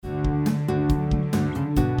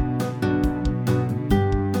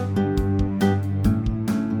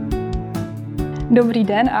Dobrý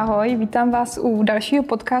den, ahoj, vítám vás u dalšího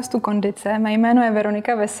podcastu Kondice. Mé jméno je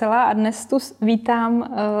Veronika Veselá a dnes tu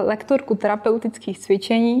vítám lektorku terapeutických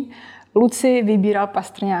cvičení Lucii Vybíral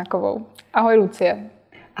Pastrňákovou. Ahoj, Lucie.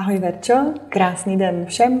 Ahoj, Verčo, krásný den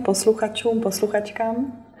všem posluchačům,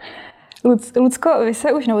 posluchačkám. Lucko,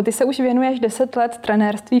 ty se už věnuješ 10 let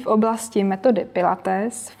trenérství v oblasti metody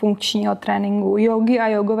pilates, funkčního tréninku, jógy a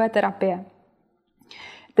jogové terapie.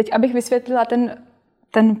 Teď, abych vysvětlila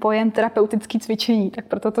ten pojem terapeutické cvičení, tak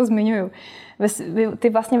proto to zmiňuju. Ty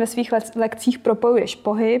vlastně ve svých lekcích propojuješ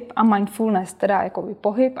pohyb a mindfulness, teda jako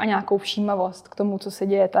pohyb a nějakou všímavost k tomu, co se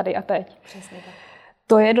děje tady a teď. Přesně tak.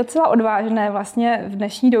 To je docela odvážné vlastně v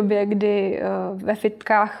dnešní době, kdy ve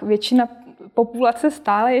fitkách většina populace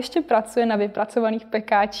stále ještě pracuje na vypracovaných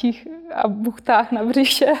pekáčích a buchtách na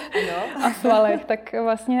břiše a svalech. Tak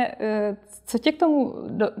vlastně, co tě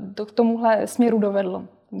k tomuhle směru dovedlo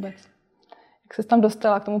vůbec? Jak se tam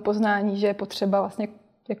dostala k tomu poznání, že je potřeba vlastně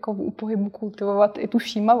jako u pohybu kultivovat i tu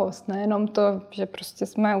všímavost, nejenom to, že prostě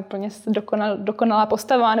jsme úplně dokonalá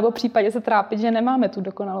postava, nebo v případě se trápit, že nemáme tu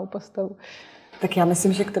dokonalou postavu. Tak já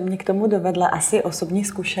myslím, že mě k tomu dovedla asi osobní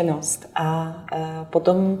zkušenost a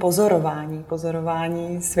potom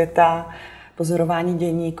pozorování světa, pozorování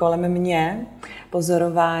dění kolem mě,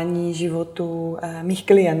 pozorování životů mých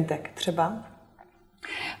klientek třeba.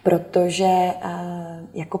 Protože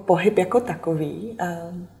jako pohyb jako takový,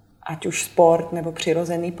 ať už sport nebo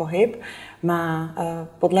přirozený pohyb, má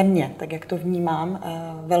podle mě, tak jak to vnímám,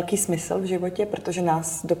 velký smysl v životě, protože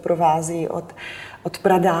nás doprovází od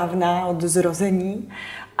pradávna, od zrození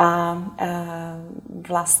a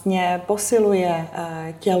vlastně posiluje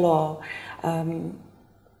tělo,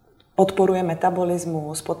 podporuje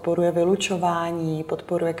metabolismus, podporuje vylučování,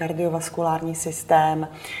 podporuje kardiovaskulární systém,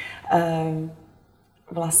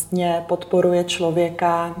 vlastně podporuje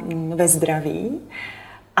člověka ve zdraví,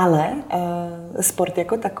 ale sport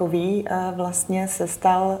jako takový vlastně se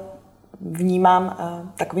stal, vnímám,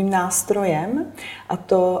 takovým nástrojem, a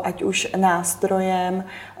to ať už nástrojem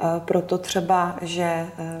pro to třeba, že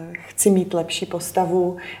chci mít lepší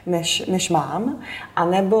postavu, než mám,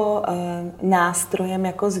 anebo nástrojem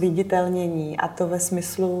jako zviditelnění, a to ve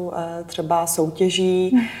smyslu třeba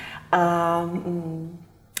soutěží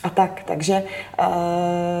a tak. Takže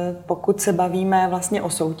pokud se bavíme vlastně o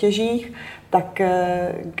soutěžích, tak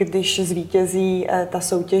když zvítězí ta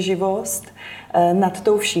soutěživost nad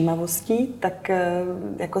tou všímavostí, tak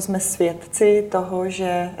jako jsme svědci toho,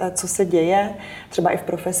 že co se děje třeba i v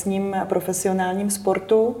profesionálním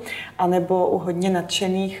sportu, anebo u hodně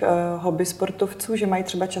nadšených hobby sportovců, že mají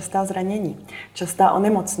třeba častá zranění, častá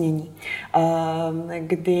onemocnění.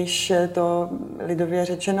 Když to lidově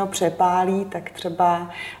řečeno přepálí, tak třeba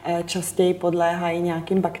častěji podléhají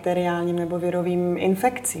nějakým bakteriálním nebo virovým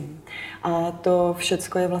infekcím. A to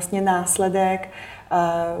všecko je vlastně následek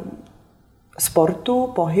sportu,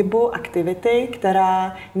 pohybu, aktivity,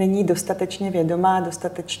 která není dostatečně vědomá,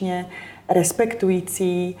 dostatečně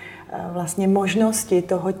respektující vlastně možnosti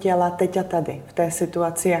toho těla teď a tady, v té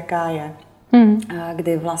situaci, jaká je.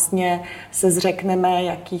 Kdy vlastně se zřekneme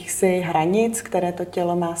jakýchsi hranic, které to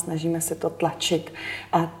tělo má, snažíme se to tlačit.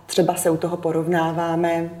 A třeba se u toho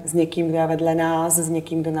porovnáváme s někým, kdo je vedle nás, s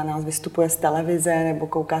někým, kdo na nás vystupuje z televize nebo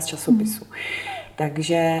kouká z časopisu.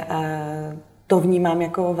 Takže to vnímám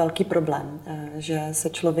jako velký problém, že se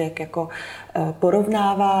člověk jako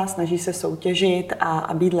porovnává, snaží se soutěžit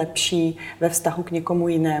a být lepší ve vztahu k někomu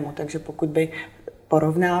jinému. Takže pokud by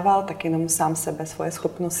porovnával, tak jenom sám sebe, svoje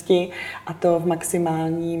schopnosti, a to v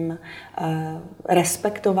maximálním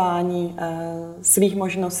respektování svých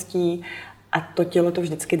možností, a to tělo to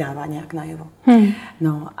vždycky dává nějak najevo.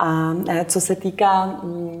 No a co se týká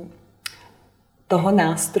toho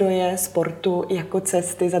nástroje sportu jako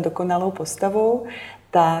cesty za dokonalou postavou,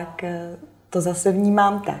 tak to zase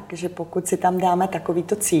vnímám tak, že pokud si tam dáme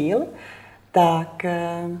takovýto cíl, tak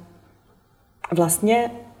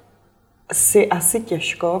vlastně si asi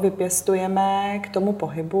těžko vypěstujeme k tomu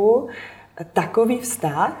pohybu takový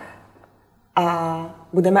vztah a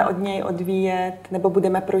budeme od něj odvíjet nebo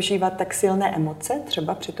budeme prožívat tak silné emoce,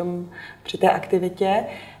 třeba při té aktivitě,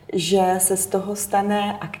 že se z toho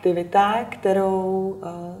stane aktivita, kterou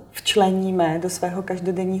včleníme do svého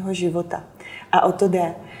každodenního života. A o to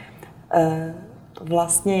jde.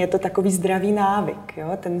 Vlastně je to takový zdravý návyk. Jo?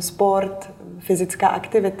 Ten sport, fyzická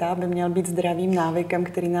aktivita by měl být zdravým návykem,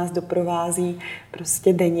 který nás doprovází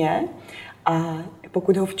prostě denně. A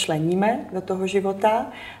pokud ho včleníme do toho života,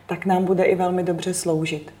 tak nám bude i velmi dobře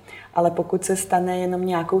sloužit. Ale pokud se stane jenom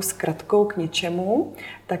nějakou zkratkou k něčemu,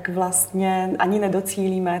 tak vlastně ani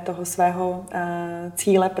nedocílíme toho svého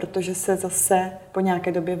cíle, protože se zase po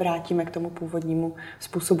nějaké době vrátíme k tomu původnímu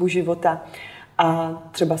způsobu života. a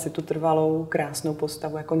třeba si tu trvalou krásnou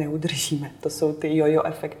postavu jako neudržíme. To jsou ty jojo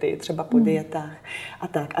efekty, třeba po dietách a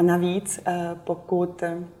tak. A navíc, pokud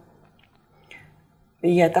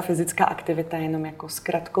je ta fyzická aktivita jenom jako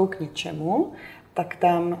zkratkou k něčemu, tak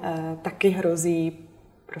tam taky hrozí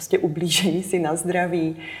prostě ublížení si na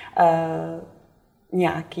zdraví,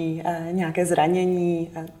 nějaké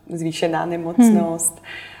zranění, zvýšená nemocnost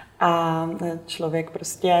a člověk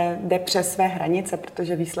prostě jde přes své hranice,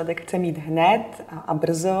 protože výsledek chce mít hned a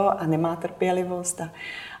brzo a nemá trpělivost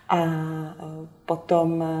a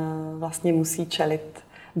potom vlastně musí čelit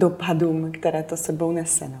dopadům, které to sebou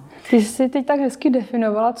nese. No. Ty jsi teď tak hezky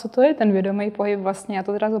definovala, co to je ten vědomý pohyb vlastně. Já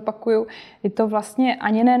to teda zopakuju. Je to vlastně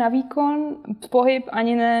ani ne na výkon pohyb,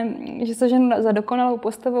 ani ne, že se ženu za dokonalou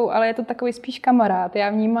postavou, ale je to takový spíš kamarád. Já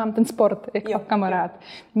vnímám ten sport jako kamarád.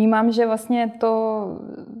 Vnímám, že vlastně to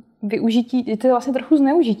využití, je to vlastně trochu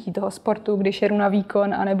zneužití toho sportu, když jedu na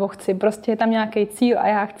výkon, anebo chci. Prostě je tam nějaký cíl a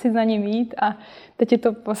já chci za ním jít a teď je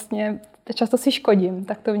to vlastně, často si škodím,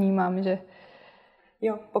 tak to vnímám, že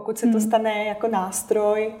jo, pokud se to stane jako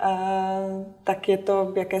nástroj, tak je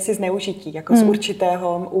to jakési zneužití, jako z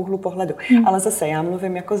určitého úhlu pohledu. Ale zase já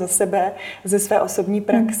mluvím jako za sebe, ze své osobní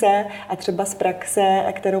praxe a třeba z praxe,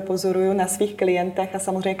 kterou pozoruju na svých klientech a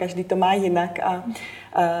samozřejmě každý to má jinak a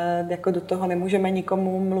jako do toho nemůžeme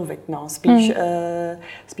nikomu mluvit. No.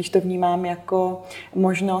 Spíš to vnímám jako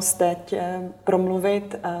možnost teď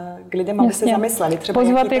promluvit k lidem, aby se zamysleli. Třeba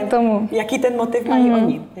jaký ten motiv mají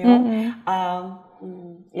oni. Jo? A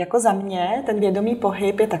jako za mě ten vědomý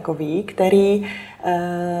pohyb je takový, který,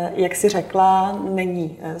 jak si řekla,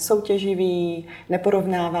 není soutěživý,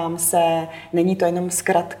 neporovnávám se, není to jenom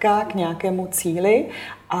zkratka k nějakému cíli,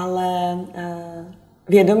 ale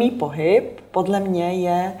vědomý pohyb podle mě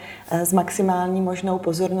je s maximální možnou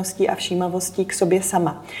pozorností a všímavostí k sobě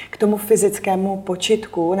sama. K tomu fyzickému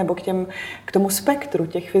počitku nebo k tomu spektru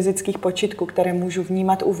těch fyzických počitků, které můžu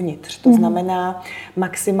vnímat uvnitř. To znamená,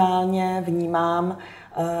 maximálně vnímám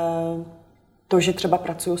to, že třeba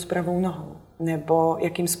pracuju s pravou nohou, nebo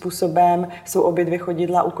jakým způsobem jsou obě dvě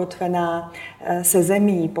chodidla ukotvená se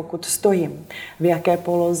zemí, pokud stojím, v jaké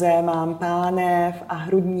poloze mám pánev a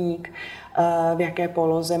hrudník, v jaké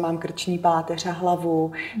poloze mám krční páteř a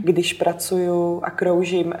hlavu. Když pracuju a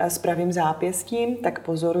kroužím s pravým zápěstím, tak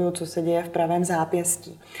pozoruju, co se děje v pravém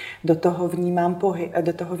zápěstí. Do toho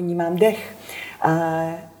vnímám dech.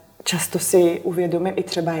 Často si uvědomím i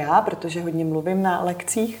třeba já, protože hodně mluvím na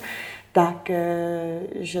lekcích, tak,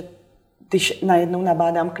 že když najednou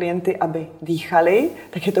nabádám klienty, aby dýchali,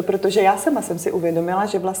 tak je to proto, že já sama jsem si uvědomila,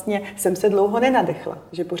 že vlastně jsem se dlouho nenadechla.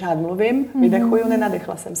 Že pořád mluvím, vydechuju,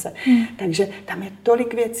 nenadechla jsem se. Takže tam je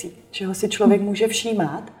tolik věcí, čeho si člověk může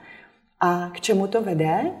všímat. A k čemu to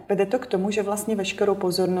vede? Vede to k tomu, že vlastně veškerou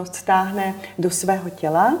pozornost stáhne do svého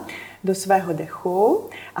těla, do svého dechu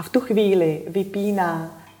a v tu chvíli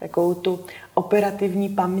vypíná takovou tu operativní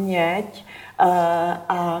paměť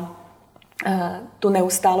a tu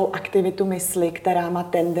neustálou aktivitu mysli, která má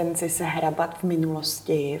tendenci se hrabat v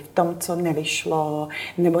minulosti, v tom, co nevyšlo,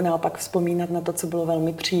 nebo naopak vzpomínat na to, co bylo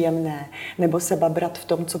velmi příjemné, nebo se babrat v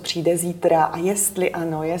tom, co přijde zítra a jestli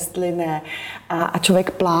ano, jestli ne. A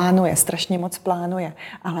člověk plánuje, strašně moc plánuje,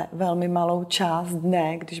 ale velmi malou část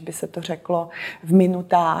dne, když by se to řeklo v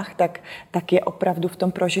minutách, tak je opravdu v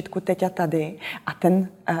tom prožitku teď a tady. A ten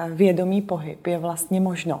vědomý pohyb je vlastně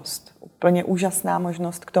možnost, úplně úžasná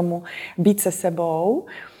možnost k tomu být se sebou,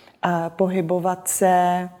 pohybovat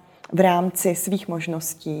se v rámci svých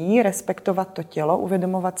možností, respektovat to tělo,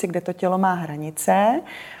 uvědomovat si, kde to tělo má hranice,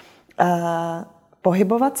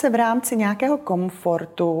 pohybovat se v rámci nějakého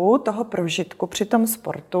komfortu, toho prožitku při tom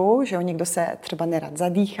sportu, že někdo se třeba nerad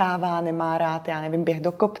zadýchává, nemá rád, já nevím, běh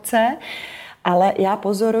do kopce, ale já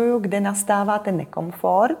pozoruju, kde nastává ten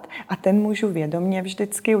nekomfort a ten můžu vědomě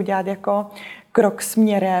vždycky udělat jako krok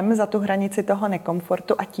směrem za tu hranici toho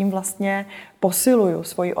nekomfortu a tím vlastně posiluju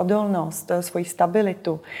svoji odolnost, svoji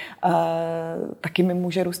stabilitu. Taky mi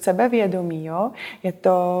může růst sebevědomí. Jo? Je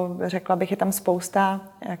to, řekla bych, je tam spousta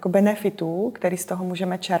jako benefitů, který z toho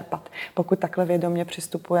můžeme čerpat, pokud takhle vědomě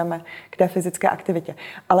přistupujeme k té fyzické aktivitě.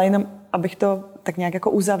 Ale jenom, abych to tak nějak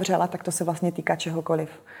jako uzavřela, tak to se vlastně týká čehokoliv.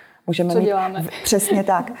 Můžeme mít přesně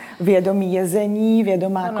tak. Vědomí jezení,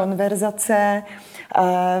 vědomá konverzace,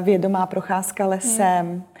 vědomá procházka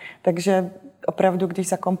lesem. Takže opravdu, když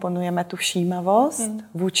zakomponujeme tu všímavost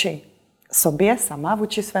vůči sobě sama,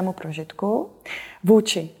 vůči svému prožitku,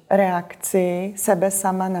 vůči reakci sebe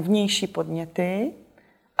sama na vnější podněty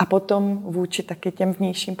a potom vůči taky těm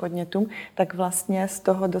vnějším podnětům, tak vlastně z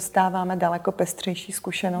toho dostáváme daleko pestřejší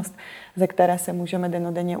zkušenost, ze které se můžeme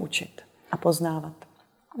dennodenně učit a poznávat.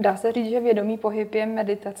 Dá se říct, že vědomý pohyb je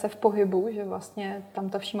meditace v pohybu, že vlastně tam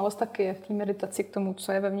ta všímavost taky je v té meditaci k tomu,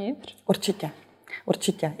 co je vevnitř?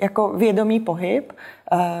 Určitě. Jako vědomý pohyb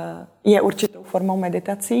je určitou formou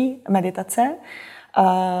meditace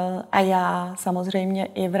a já samozřejmě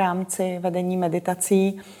i v rámci vedení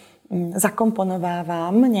meditací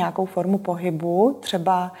zakomponovávám nějakou formu pohybu,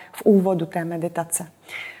 třeba v úvodu té meditace,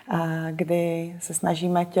 kdy se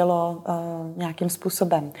snažíme tělo nějakým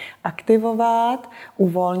způsobem aktivovat,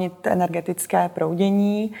 uvolnit energetické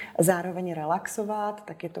proudění, zároveň relaxovat,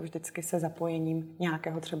 tak je to vždycky se zapojením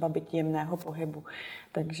nějakého třeba byť jemného pohybu.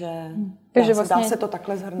 Takže vlastně dá se to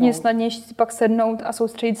takhle shrnout. Je snadnější si pak sednout a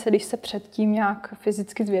soustředit se, když se předtím nějak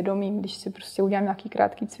fyzicky zvědomím, když si prostě udělám nějaký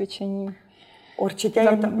krátký cvičení. Určitě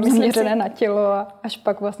je to zaměřené na tělo a až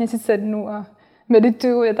pak vlastně si sednu a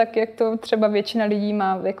medituju, je tak, jak to třeba většina lidí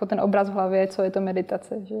má jako ten obraz v hlavě, co je to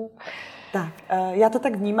meditace. Že jo? Tak, já to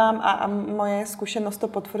tak vnímám a moje zkušenost to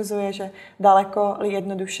potvrzuje, že daleko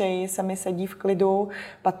jednodušeji se mi sedí v klidu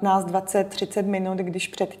 15, 20, 30 minut, když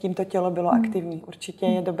předtím to tělo bylo aktivní. Určitě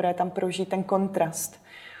je dobré tam prožít ten kontrast,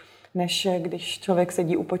 než když člověk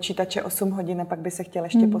sedí u počítače 8 hodin a pak by se chtěl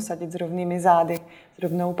ještě posadit s rovnými zády, s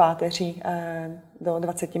rovnou páteří do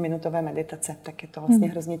 20-minutové meditace. Tak je to vlastně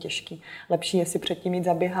hrozně těžký. Lepší je si předtím jít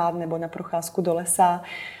zaběhat nebo na procházku do lesa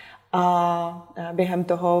a během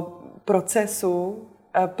toho procesu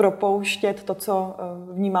propouštět to, co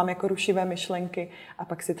vnímám jako rušivé myšlenky a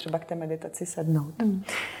pak si třeba k té meditaci sednout.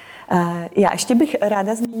 Já ještě bych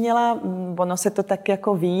ráda zmínila, ono se to tak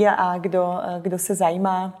jako ví a kdo se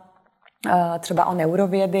zajímá třeba o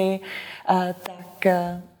neurovědy, tak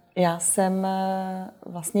já jsem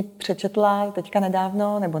vlastně přečetla teďka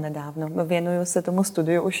nedávno, věnuju se tomu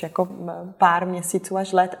studiu už jako pár měsíců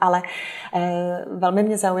až let, ale velmi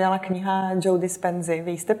mě zaujala kniha Joe Dispensy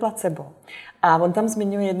Vy jste placebo. A on tam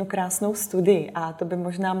zmiňuje jednu krásnou studii a to by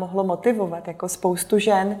možná mohlo motivovat jako spoustu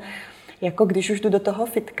žen, jako když už jdu do toho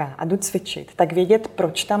fitka a jdu cvičit, tak vědět,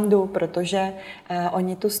 proč tam jdu, protože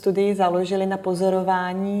oni tu studii založili na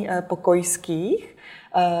pozorování pokojských,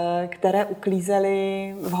 které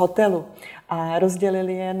uklízely v hotelu a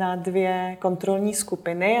rozdělili je na 2 kontrolní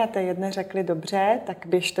skupiny a té jedné řekli, dobře, tak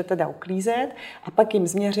běžte teda uklízet a pak jim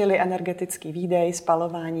změřili energetický výdej,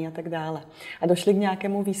 spalování a tak dále. A došli k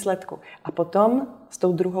nějakému výsledku. A potom s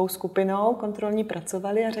tou druhou skupinou kontrolní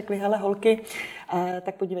pracovali a řekli, hele holky,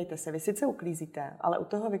 tak podívejte se, vy sice uklízíte, ale u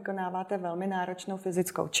toho vykonáváte velmi náročnou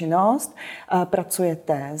fyzickou činnost,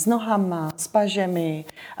 pracujete s nohama, s pažemi,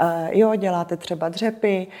 děláte třeba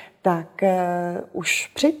dřepy, tak už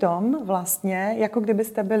přitom vlastně, jako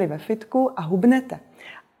kdybyste byli ve fitku a hubnete.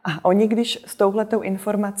 A oni, když s touhletou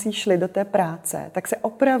informací šli do té práce, tak se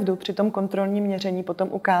opravdu při tom kontrolním měření potom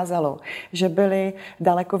ukázalo, že byli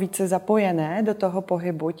daleko více zapojené do toho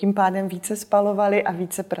pohybu, tím pádem více spalovali a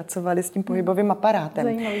více pracovali s tím pohybovým aparátem.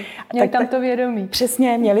 Zajímavý. Měli tam to vědomí.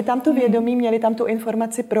 Přesně, měli tam to vědomí, měli tam tu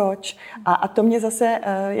informaci proč. A to mě zase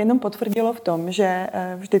jenom potvrdilo v tom, že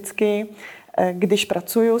vždycky když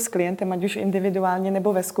pracuju s klientem, ať už individuálně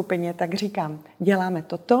nebo ve skupině, tak říkám, děláme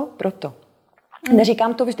toto proto.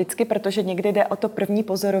 Neříkám to vždycky, protože někdy jde o to první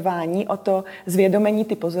pozorování, o to zvědomení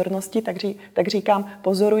ty pozornosti, tak říkám,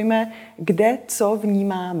 pozorujme, kde co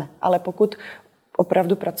vnímáme. Ale pokud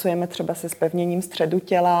opravdu pracujeme třeba se zpevněním středu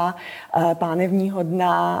těla, pánevního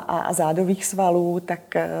dna a zádových svalů,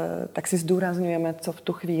 tak si zdůrazňujeme, co v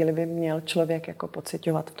tu chvíli by měl člověk jako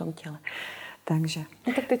pociťovat v tom těle. Takže.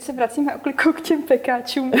 No tak teď se vracíme oklikou k těm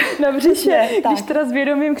pekáčům na břiše. Když teda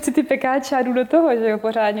zvědomím chci ty pekáče a jdu do toho, že jo,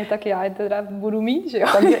 pořádně, tak já je teda budu mít, že jo.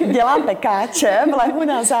 Takže dělám pekáče, vlehu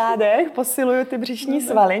na zádech, posiluju ty břišní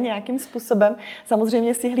svaly nějakým způsobem.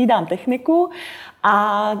 Samozřejmě si hlídám techniku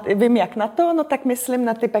a vím, jak na to, no tak myslím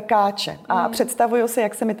na ty pekáče. A představuju si,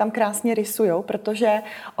 jak se mi tam krásně rysujou, protože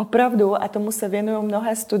opravdu, a tomu se věnují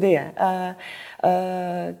mnohé studie,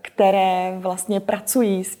 které vlastně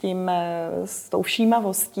pracují s tou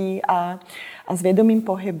všímavostí a s vědomým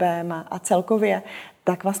pohybem a celkově,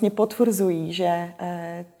 tak vlastně potvrzují, že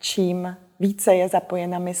čím více je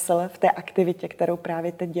zapojena mysl v té aktivitě, kterou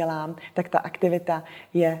právě teď dělám, tak ta aktivita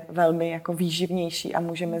je velmi jako výživnější a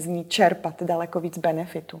můžeme z ní čerpat daleko víc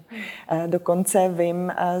benefitů. Dokonce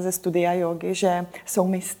vím ze studia jógy, že jsou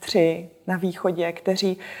mistři na východě,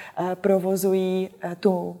 kteří provozují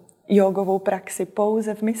tu jógovou praxi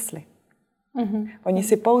pouze v mysli. Oni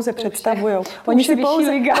si pouze představují. Oni si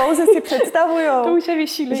pouze si představují,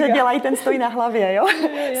 že dělají ten stoj na hlavě. Jo?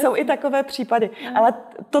 Jsou i takové případy. Ale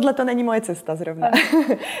tohle to není moje cesta zrovna.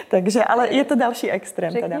 Takže, ale je to další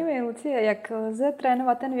extrém. Řekni mi, Lucie, jak lze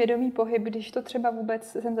trénovat ten vědomý pohyb, když to třeba vůbec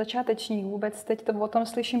jsem začátečník, vůbec teď to o tom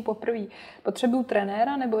slyším poprvé. Potřebuju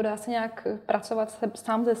trenéra nebo dá se nějak pracovat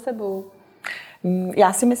sám se sebou?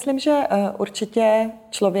 Já si myslím, že určitě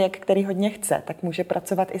člověk, který hodně chce, tak může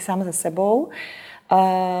pracovat i sám se sebou.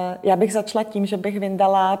 Já bych začala tím, že bych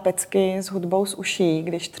vyndala pecky s hudbou z uší,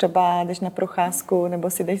 když třeba jdeš na procházku nebo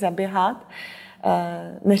si jdeš zaběhat.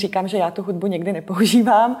 Neříkám, že já tu hudbu někdy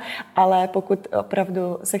nepoužívám, ale pokud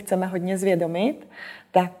opravdu se chceme hodně zvědomit,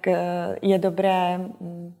 tak je dobré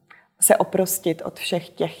se oprostit od všech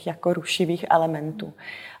těch jako rušivých elementů.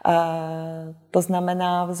 To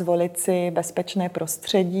znamená zvolit si bezpečné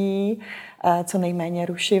prostředí, co nejméně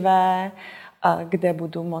rušivé, kde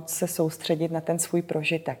budu moct se soustředit na ten svůj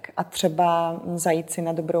prožitek. A třeba zajít si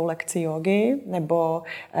na dobrou lekci jógy nebo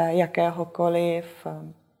jakéhokoliv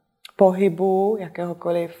pohybu,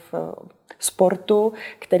 jakéhokoliv sportu,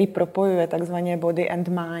 který propojuje takzvaně body and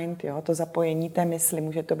mind, jo, to zapojení té mysli.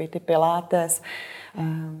 Může to být i pilates,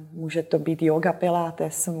 může to být yoga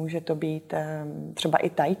pilates, může to být třeba i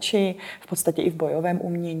tai chi, v podstatě i v bojovém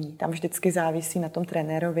umění. Tam vždycky závisí na tom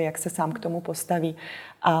trenérovi, jak se sám k tomu postaví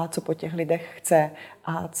a co po těch lidech chce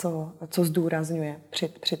a co zdůrazňuje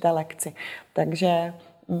při té lekci. Takže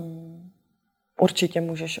určitě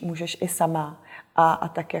můžeš i sama.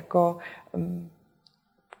 A tak jako,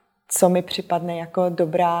 co mi připadne jako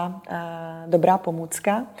dobrá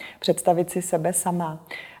pomůcka, představit si sebe sama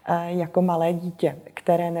jako malé dítě,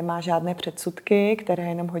 které nemá žádné předsudky, které je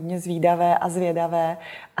jenom hodně zvídavé a zvědavé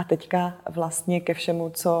a teďka vlastně ke všemu,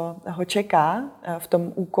 co ho čeká v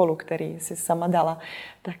tom úkolu, který si sama dala,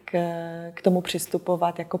 tak k tomu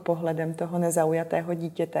přistupovat jako pohledem toho nezaujatého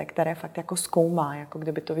dítěte, které fakt jako zkoumá, jako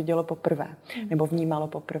kdyby to vidělo poprvé nebo vnímalo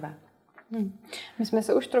poprvé. My jsme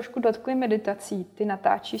se už trošku dotkli meditací. Ty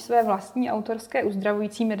natáčíš své vlastní autorské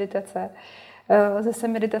uzdravující meditace. Lze se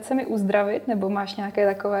meditacemi uzdravit, nebo máš nějaké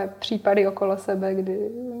takové případy okolo sebe, kdy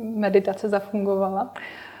meditace zafungovala?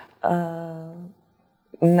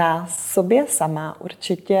 Na sobě sama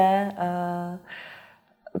určitě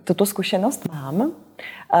tuto zkušenost mám.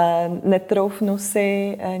 Netroufnu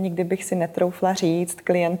si, nikdy bych si netroufla říct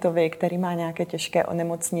klientovi, který má nějaké těžké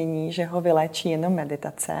onemocnění, že ho vyléčí jenom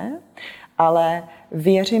meditace, ale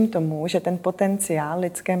věřím tomu, že ten potenciál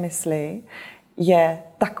lidské mysli je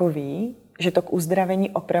takový, že to k uzdravení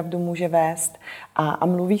opravdu může vést. A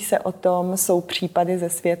mluví se o tom, jsou případy ze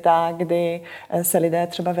světa, kdy se lidé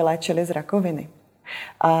třeba vyléčili z rakoviny.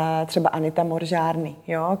 A třeba Anita Moržárny,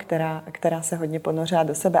 jo, která se hodně ponořila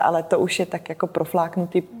do sebe, ale to už je tak jako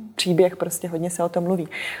profláknutý příběh, prostě hodně se o tom mluví.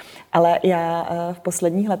 Ale já v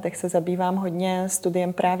posledních letech se zabývám hodně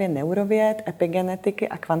studiem právě neurověd, epigenetiky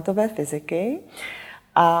a kvantové fyziky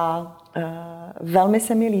a velmi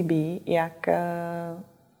se mi líbí, jak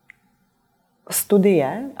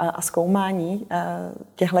studie a zkoumání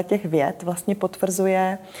těchto věd vlastně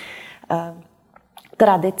potvrzuje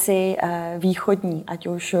tradici východní, ať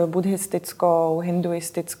už buddhistickou,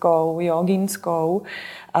 hinduistickou, jogínskou,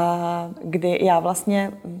 kdy já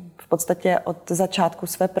vlastně v podstatě od začátku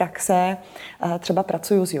své praxe třeba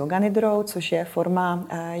pracuji s yoga nidrou, což je forma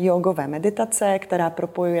jogové meditace, která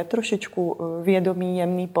propojuje trošičku vědomý,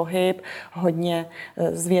 jemný pohyb, hodně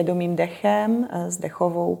s vědomým dechem, s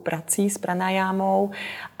dechovou prací, s pranajámou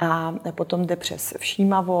a potom jde přes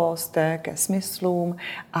všímavost ke smyslům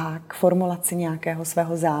a k formulaci nějakého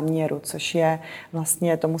svého záměru, což je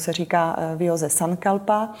vlastně, tomu se říká v józe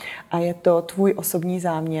sankalpa a je to tvůj osobní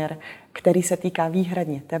záměr, který se týká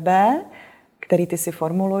výhradně tebe, který ty si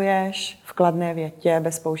formuluješ v kladné větě,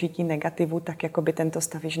 bez použití negativu, tak jako by tento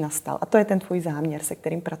stav již nastal. A to je ten tvůj záměr, se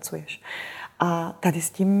kterým pracuješ. A tady s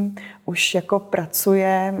tím už jako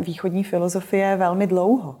pracuje východní filozofie velmi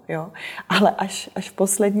dlouho, jo? Ale až v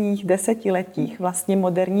posledních desetiletích vlastně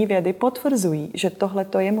moderní vědy potvrzují, že tohle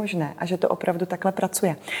to je možné a že to opravdu takhle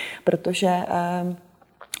pracuje. Protože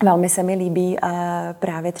velmi se mi líbí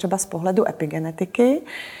právě třeba z pohledu epigenetiky,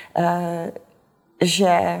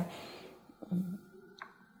 že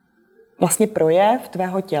vlastně projev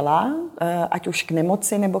tvého těla, ať už k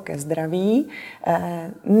nemoci nebo ke zdraví,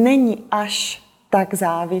 není až tak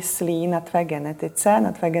závislý na tvé genetice,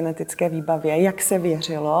 na tvé genetické výbavě, jak se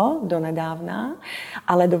věřilo donedávna,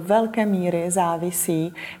 ale do velké míry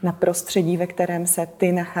závisí na prostředí, ve kterém se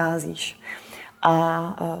ty nacházíš.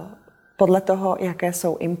 A podle toho, jaké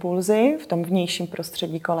jsou impulzy v tom vnějším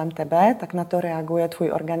prostředí kolem tebe, tak na to reaguje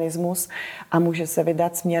tvůj organismus a může se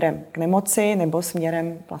vydat směrem k nemoci nebo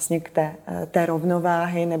směrem vlastně k té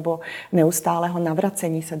rovnováhy nebo neustálého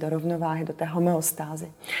navracení se do rovnováhy, do té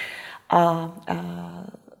homeostázy. A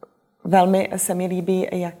velmi se mi líbí,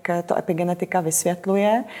 jak to epigenetika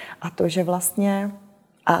vysvětluje a to, že vlastně,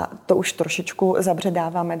 a to už trošičku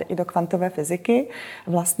zabředáváme i do kvantové fyziky,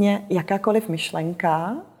 vlastně jakákoliv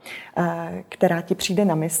myšlenka, která ti přijde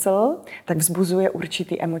na mysl, tak vzbuzuje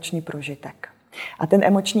určitý emoční prožitek. A ten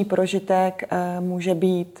emoční prožitek může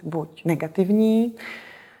být buď negativní,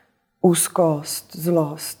 úzkost,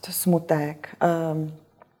 zlost, smutek,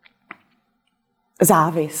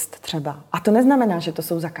 závist třeba. A to neznamená, že to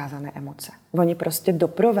jsou zakázané emoce. Oni prostě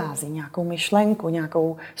doprovází nějakou myšlenku,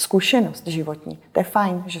 nějakou zkušenost životní. To je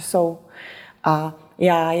fajn, že jsou. A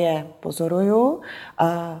já je pozoruju,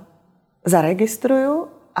 zaregistruju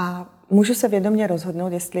a můžu se vědomě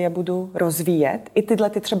rozhodnout, jestli je budu rozvíjet. I tyhle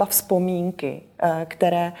ty třeba vzpomínky,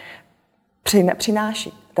 které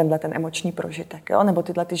přináší ten emoční prožitek, jo? Nebo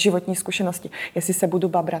tyhle ty životní zkušenosti. Jestli se budu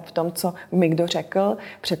babrat v tom, co mi kdo řekl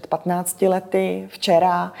před 15 lety,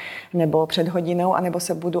 včera, nebo před hodinou, anebo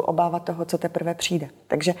se budu obávat toho, co teprve přijde.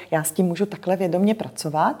 Takže já s tím můžu takhle vědomě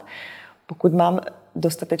pracovat, pokud mám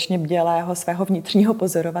dostatečně bdělého svého vnitřního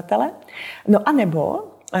pozorovatele. No a nebo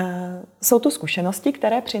jsou to zkušenosti,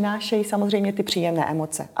 které přinášejí samozřejmě ty příjemné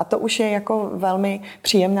emoce. A to už je jako velmi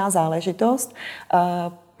příjemná záležitost.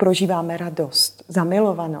 Prožíváme radost,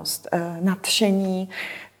 zamilovanost, nadšení,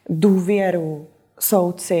 důvěru,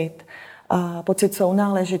 soucit, pocit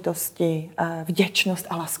sounáležitosti, vděčnost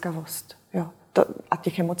a laskavost. Jo, a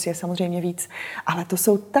těch emocí je samozřejmě víc. Ale to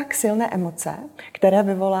jsou tak silné emoce, které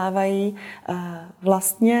vyvolávají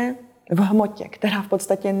vlastně v hmotě, která v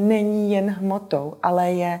podstatě není jen hmotou,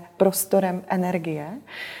 ale je prostorem energie,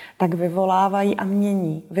 tak vyvolávají a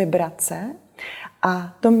mění vibrace,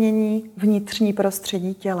 a to mění vnitřní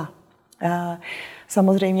prostředí těla.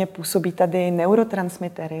 Samozřejmě působí tady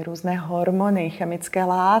neurotransmitery, různé hormony, chemické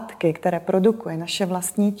látky, které produkuje naše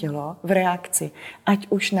vlastní tělo v reakci, ať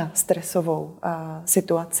už na stresovou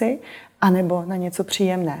situaci, anebo na něco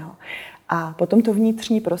příjemného. A potom to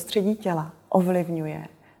vnitřní prostředí těla ovlivňuje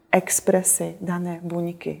expresy dané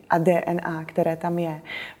buňky a DNA, které tam je,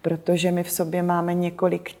 protože my v sobě máme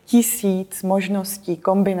několik tisíc možností,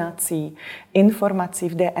 kombinací, informací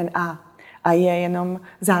v DNA a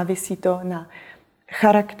závisí to na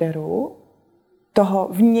charakteru toho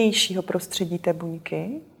vnějšího prostředí té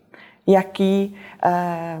buňky,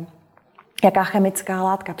 jaká chemická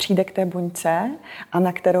látka přijde k té buňce a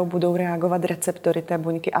na kterou budou reagovat receptory té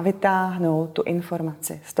buňky a vytáhnou tu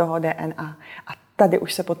informaci z toho DNA. A tady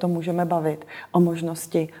už se potom můžeme bavit o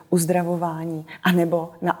možnosti uzdravování,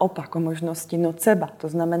 anebo naopak o možnosti noceba, to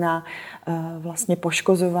znamená vlastně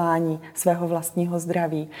poškozování svého vlastního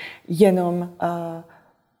zdraví, jenom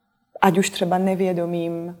ať už třeba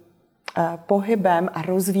nevědomým pohybem a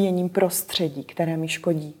rozvíjením prostředí, které mi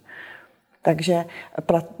škodí. Takže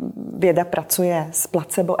věda pracuje s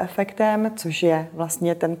placebo efektem, což je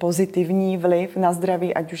vlastně ten pozitivní vliv na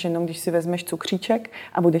zdraví, ať už jenom když si vezmeš cukříček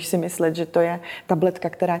a budeš si myslet, že to je tabletka,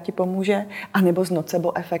 která ti pomůže, anebo s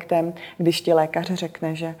nocebo efektem, když ti lékař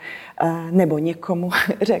řekne, nebo někomu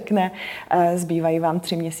řekne, zbývají vám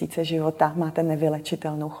 3 měsíce života, máte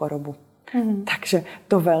nevylečitelnou chorobu. Takže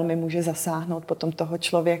to velmi může zasáhnout potom toho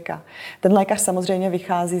člověka. Ten lékař samozřejmě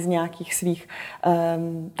vychází z nějakých svých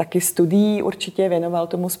taky studií, určitě věnoval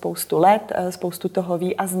tomu spoustu let, spoustu toho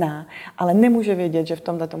ví a zná, ale nemůže vědět, že v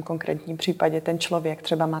tomto konkrétním případě ten člověk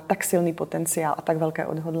třeba má tak silný potenciál a tak velké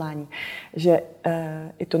odhodlání, že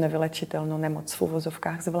i tu nevylečitelnou nemoc v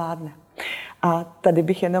uvozovkách zvládne. A tady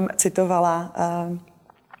bych jenom citovala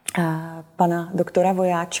pana doktora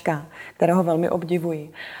Vojáčka, kterého velmi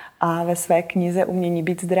obdivuji. A ve své knize Umění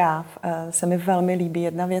být zdrav se mi velmi líbí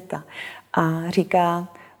jedna věta. A říká,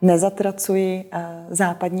 nezatracuji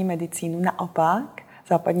západní medicínu. Naopak,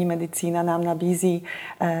 západní medicína nám nabízí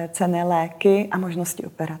cenné léky a možnosti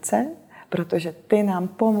operace, protože ty nám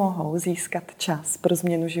pomohou získat čas pro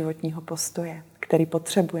změnu životního postoje, který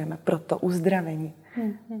potřebujeme pro to uzdravení.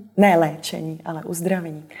 Ne léčení, ale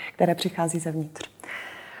uzdravení, které přichází zevnitř.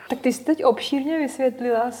 Tak ty jsi teď obšírně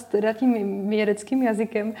vysvětlila s tím vědeckým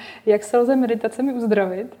jazykem, jak se lze meditacemi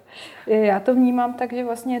uzdravit. Já to vnímám tak, že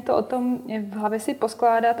vlastně je to o tom v hlavě si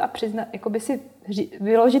poskládat a přiznat, jakoby si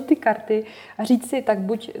vyložit ty karty a říct si, tak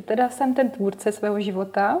buď teda jsem ten tvůrce svého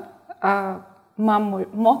života a mám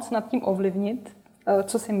moc nad tím ovlivnit,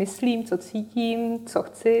 co si myslím, co cítím, co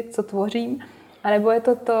chci, co tvořím, A nebo je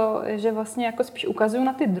to, že vlastně jako spíš ukazuju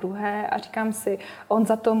na ty druhé a říkám si, on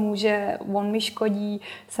za to může, on mi škodí,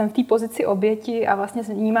 jsem v té pozici oběti a vlastně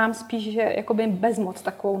vnímám spíš, že jakoby bezmoc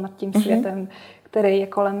takovou nad tím světem, který je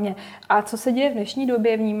kolem mě. A co se děje v dnešní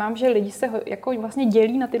době, vnímám, že lidi se jako vlastně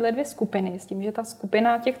dělí na tyhle dvě skupiny, s tím, že ta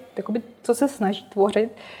skupina těch, jakoby, co se snaží tvořit,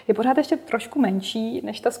 je pořád ještě trošku menší,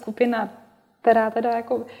 než ta skupina, která teda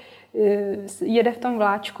jako jede v tom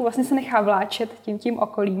vláčku, vlastně se nechá vláčet tím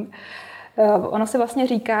okolím. Ono se vlastně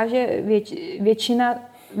říká, že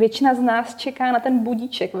většina z nás čeká na ten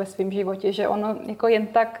budíček ve svém životě, že ono jako jen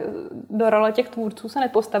tak do role těch tvůrců se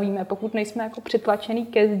nepostavíme, pokud nejsme jako přitlačený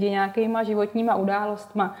ke zdi nějakýma životníma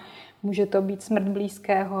událostma. Může to být smrt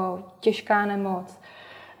blízkého, těžká nemoc,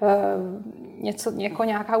 jako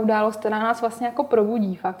nějaká událost, která nás vlastně jako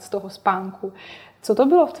probudí fakt z toho spánku. Co to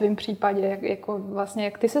bylo v tvém případě?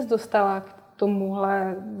 Jak ty ses dostala k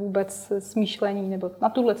tomuhle vůbec smýšlení nebo na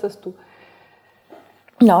tuhle cestu?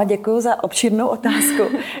 No, děkuji za obšírnou otázku.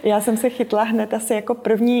 Já jsem se chytla hned asi jako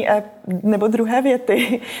první nebo druhé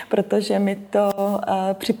věty, protože mi to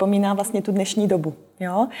připomíná vlastně tu dnešní dobu.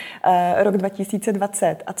 Jo? Rok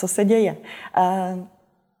 2020 a co se děje?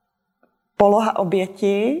 Poloha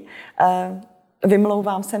oběti,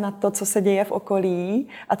 vymlouvám se na to, co se děje v okolí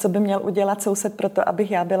a co by měl udělat soused pro to,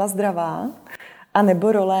 abych já byla zdravá. A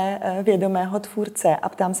nebo role vědomého tvůrce a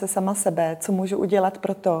ptám se sama sebe, co můžu udělat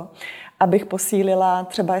pro to, abych posílila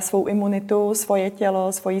třeba svou imunitu, svoje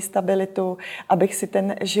tělo, svoji stabilitu, abych si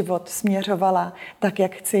ten život směřovala tak,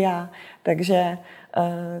 jak chci já. Takže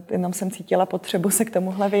jenom jsem cítila potřebu se k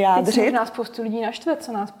tomuhle vyjádřit. Teď nás spoustu lidí naštve,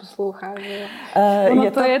 co nás poslouchá.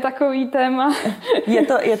 Že? To je takový téma.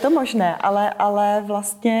 Je to možné, ale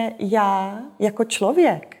vlastně já jako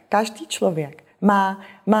člověk, každý člověk, má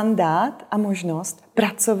mandát a možnost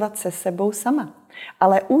pracovat se sebou sama.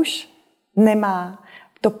 Ale už nemá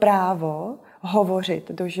to právo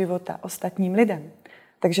hovořit do života ostatním lidem.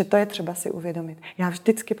 Takže to je třeba si uvědomit. Já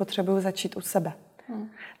vždycky potřebuji začít u sebe.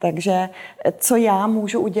 Takže co já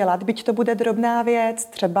můžu udělat, byť to bude drobná věc,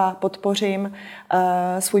 třeba podpořím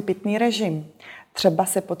svůj pitný režim, třeba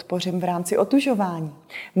se podpořím v rámci otužování,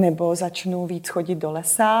 nebo začnu víc chodit do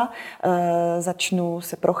lesa, začnu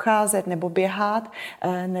se procházet nebo běhat,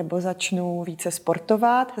 nebo začnu více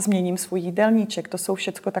sportovat, změním svůj jídelníček. To jsou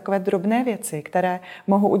všechno takové drobné věci, které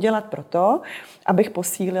mohu udělat proto, abych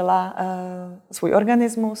posílila svůj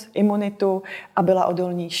organismus, imunitu a byla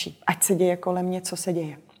odolnější. Ať se děje kolem mě, co se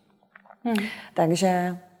děje.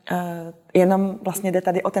 Takže jenom vlastně jde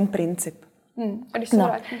tady o ten princip. A když se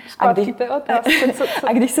vrátím zpátky té otázce,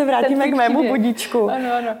 a když se vrátíme k mému budíčku, ano.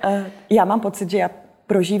 Já mám pocit, že já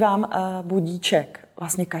prožívám budíček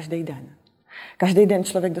vlastně každý den. Každý den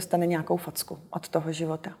člověk dostane nějakou facku od toho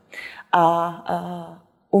života. A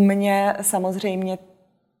u mě samozřejmě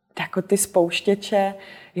jako ty spouštěče,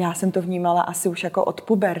 já jsem to vnímala asi už jako od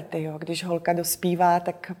puberty. Jo. Když holka dospívá,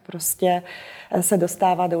 tak prostě se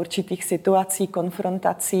dostává do určitých situací,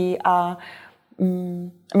 konfrontací a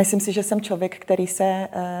myslím si, že jsem člověk, který se,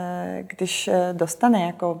 když dostane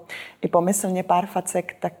jako i pomyslně pár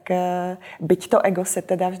facek, tak byť to ego se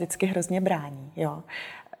teda vždycky hrozně brání. Jo.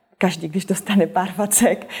 Každý, když dostane pár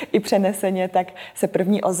facek i přeneseně, tak se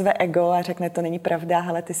první ozve ego a řekne, to není pravda,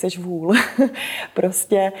 hele, ty seš vůl.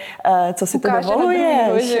 Prostě, co si ukáže to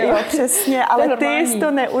dovoluješ. Jo, přesně, ale ty jsi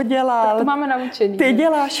to neudělal. Tak to máme naučení. Ty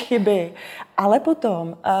děláš chyby. Ale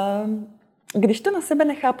potom... Když to na sebe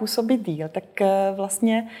nechá působit díl, tak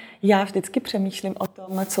vlastně já vždycky přemýšlím o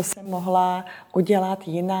tom, co jsem mohla udělat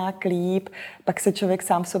jinak, líp. Pak se člověk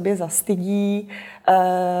sám sobě zastydí.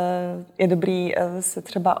 Je dobrý se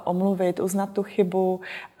třeba omluvit, uznat tu chybu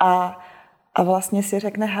a vlastně si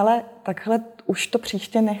řekne, hele, takhle už to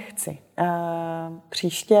příště nechci.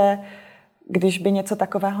 Příště, když by něco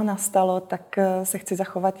takového nastalo, tak se chci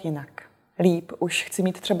zachovat jinak. Líp, už chci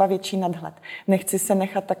mít třeba větší nadhled. Nechci se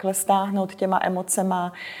nechat takhle stáhnout těma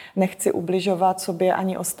emocema, nechci ubližovat sobě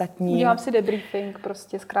ani ostatním. Udělám si debriefing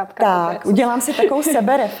prostě zkrátka. Tak, udělám si takovou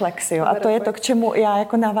sebereflexi. A to je to, k čemu já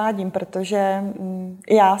jako navádím, protože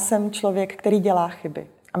já jsem člověk, který dělá chyby.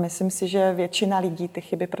 A myslím si, že většina lidí ty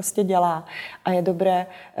chyby prostě dělá. A je dobré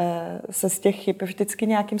se z těch chyb vždycky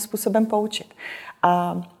nějakým způsobem poučit.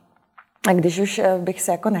 A když už bych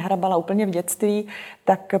se jako nehrabala úplně v dětství,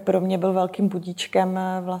 tak pro mě byl velkým budíčkem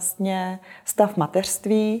vlastně stav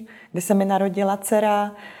mateřství, kdy se mi narodila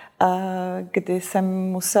dcera, kdy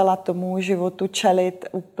jsem musela tomu životu čelit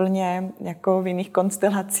úplně jako v jiných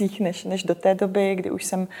konstelacích než do té doby, kdy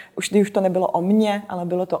už to nebylo o mně, ale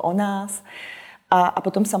bylo to o nás. A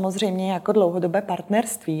potom samozřejmě jako dlouhodobé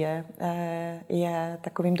partnerství je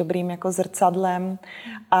takovým dobrým jako zrcadlem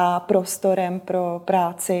a prostorem pro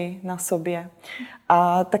práci na sobě.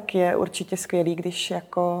 A tak je určitě skvělý, když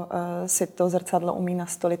jako si to zrcadlo umí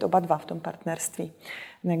nastolit oba dva v tom partnerství.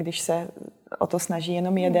 Ne, když se o to snaží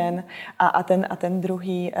jenom jeden a ten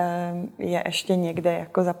druhý je ještě někde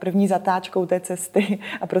jako za první zatáčkou té cesty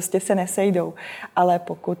a prostě se nesejdou. Ale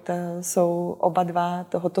pokud jsou oba dva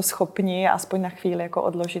tohoto schopni, aspoň na chvíli jako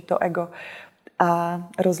odložit to ego a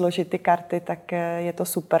rozložit ty karty, tak je to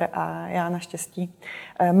super. A já naštěstí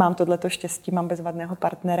mám tohleto štěstí, mám bezvadného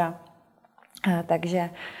partnera. Takže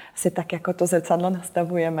si tak jako to zrcadlo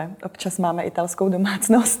nastavujeme. Občas máme italskou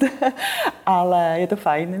domácnost, ale je to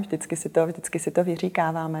fajn, vždycky si to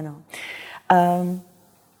vyříkáváme.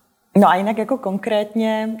 No a jinak jako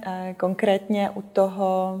konkrétně u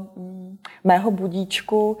toho mého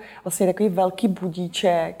budíčku, vlastně takový velký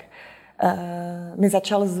budíček, mi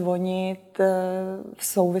začal zvonit v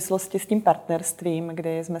souvislosti s tím partnerstvím,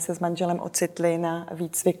 kdy jsme se s manželem ocitli na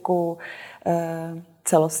výcviku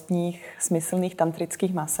celostních smyslných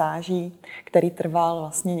tantrických masáží, který trval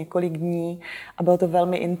vlastně několik dní a bylo to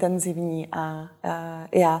velmi intenzivní a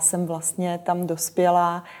já jsem vlastně tam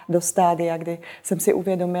dospěla do stádia, kdy jsem si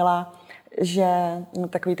uvědomila, že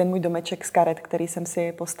takový ten můj domeček z karet, který jsem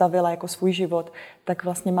si postavila jako svůj život, tak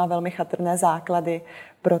vlastně má velmi chatrné základy,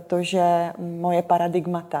 protože moje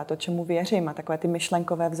paradigmata, to, čemu věřím a takové ty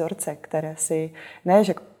myšlenkové vzorce, které si, ne,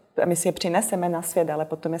 že my si je přineseme na svět, ale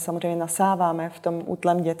potom je samozřejmě nasáváme v tom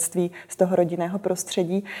útlém dětství z toho rodinného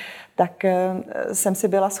prostředí, tak jsem si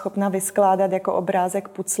byla schopna vyskládat jako obrázek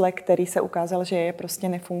pucle, který se ukázal, že je prostě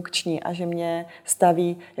nefunkční a že mě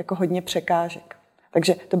staví jako hodně překážek.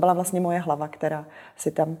 Takže to byla vlastně moje hlava, která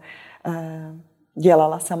si tam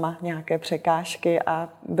dělala sama nějaké překážky a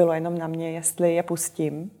bylo jenom na mě, jestli je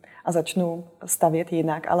pustím a začnu stavět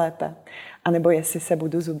jinak a lépe. A nebo jestli se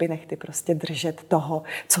budu zuby nehty prostě držet toho,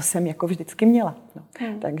 co jsem jako vždycky měla. No.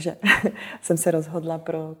 Takže jsem se rozhodla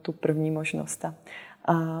pro tu první možnost a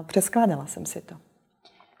přeskládala jsem si to.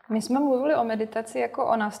 My jsme mluvili o meditaci jako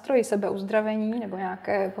o nástroji sebeuzdravení nebo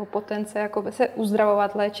nějaké potence, jako se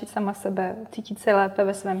uzdravovat, léčit sama sebe, cítit se lépe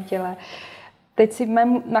ve svém těle. Teď si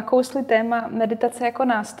nakousli téma meditace jako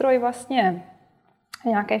nástroj vlastně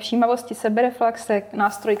nějaké všímavosti, sebereflexe,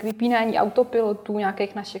 nástroj k vypínání autopilotů,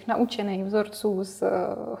 nějakých našich naučených vzorců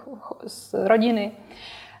z rodiny.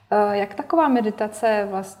 Jak taková meditace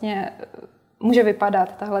vlastně může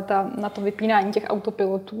vypadat, na to vypínání těch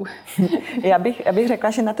autopilotů? Já bych řekla,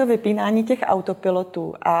 že na to vypínání těch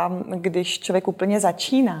autopilotů a když člověk úplně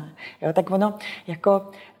začíná, jo, tak ono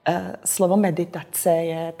jako slovo meditace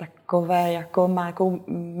je takové, jako má jakou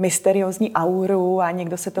mysteriózní auru a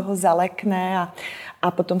někdo se toho zalekne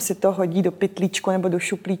a potom si to hodí do pytlíčku nebo do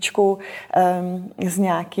šuplíčku s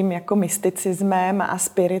nějakým jako mysticismem a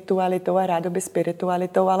spiritualitou a rádoby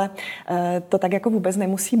spiritualitou, ale to tak jako vůbec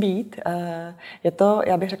nemusí být. Je to,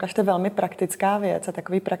 já bych řekla, že to je velmi praktická věc a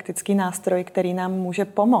takový praktický nástroj, který nám může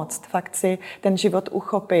pomoct fakt si ten život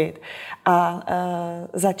uchopit a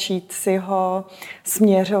začít si ho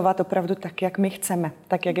směřovat opravdu tak, jak my chceme,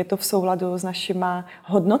 tak, jak je to v souladu s našima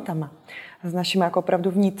hodnotama, s našimi jako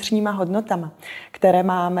opravdu vnitřníma hodnotama, které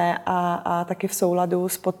máme a taky v souladu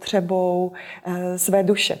s potřebou své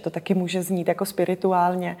duše. To taky může znít jako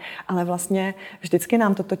spirituálně, ale vlastně vždycky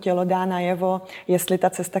nám toto tělo dá najevo, jestli ta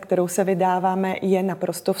cesta, kterou se vydáváme, je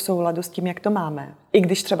naprosto v souladu s tím, jak to máme. I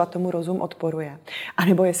když třeba tomu rozum odporuje. A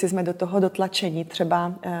nebo jestli jsme do toho dotlačení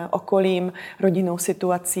třeba okolím, rodinnou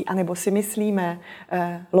situací, anebo si myslíme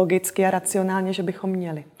logicky a racionálně, že bychom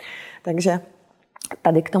měli. Takže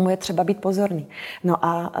tady k tomu je třeba být pozorný. No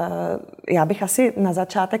a já bych asi na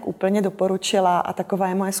začátek úplně doporučila, a taková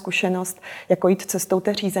je moje zkušenost, jako jít cestou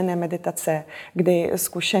té řízené meditace, kdy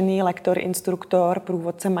zkušený lektor, instruktor,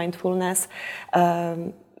 průvodce mindfulness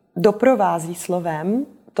doprovází slovem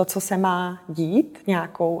to, co se má dít,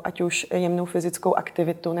 nějakou, ať už jemnou fyzickou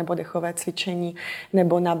aktivitu nebo dechové cvičení,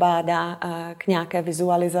 nebo nabádá k nějaké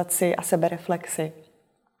vizualizaci a sebereflexi.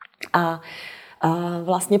 A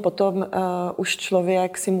vlastně potom už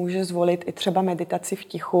člověk si může zvolit i třeba meditaci v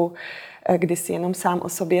tichu, kdy si jenom sám o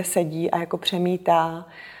sobě sedí a jako přemítá.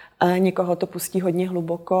 Někoho to pustí hodně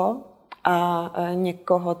hluboko a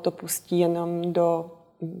někoho to pustí jenom do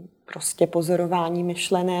prostě pozorování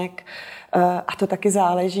myšlenek. A to taky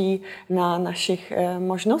záleží na našich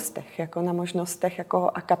možnostech, jako na možnostech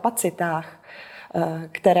jako a kapacitách,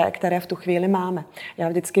 které v tu chvíli máme. Já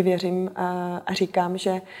vždycky věřím a říkám,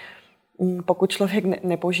 že pokud člověk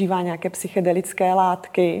nepožívá nějaké psychedelické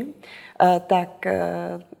látky, tak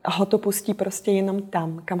ho to pustí prostě jenom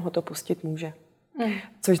tam, kam ho to pustit může.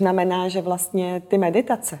 Což znamená, že vlastně ty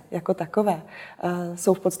meditace jako takové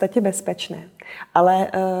jsou v podstatě bezpečné.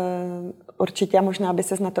 Ale určitě, a možná by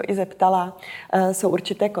ses na to i zeptala, jsou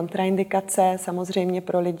určité kontraindikace samozřejmě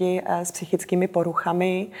pro lidi s psychickými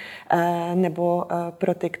poruchami nebo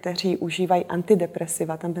pro ty, kteří užívají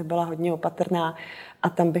antidepresiva. Tam by byla hodně opatrná a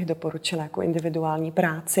tam bych doporučila jako individuální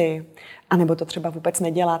práci, anebo to třeba vůbec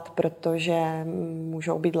nedělat, protože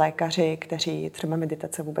můžou být lékaři, kteří třeba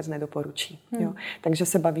meditace vůbec nedoporučí. Jo? Takže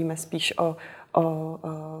se bavíme spíš o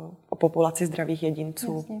populaci zdravých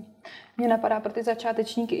jedinců. Jasně. Mně napadá pro ty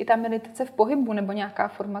začátečníky i ta meditace v pohybu nebo nějaká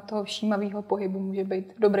forma toho všímavého pohybu může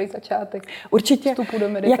být dobrý začátek. Určitě vstupu do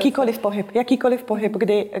meditace. Jakýkoliv pohyb,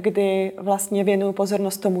 kdy vlastně věnuju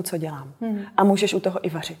pozornost tomu, co dělám. A můžeš u toho i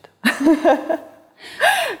vařit.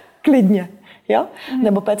 Klidně. Jo?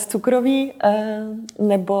 Nebo péct cukroví,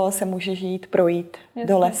 nebo se můžeš jít projít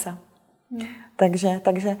do lesa.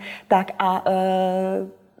 Takže tak a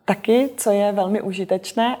taky, co je velmi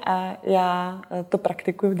užitečné a já to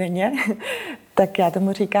praktikuju denně, tak já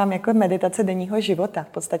tomu říkám jako meditace denního života. V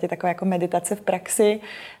podstatě taková jako meditace v praxi,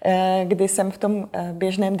 kdy jsem v tom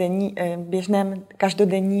běžném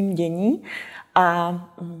každodenním dění a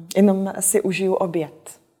jenom si užiju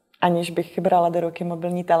oběd, aniž bych brala do ruky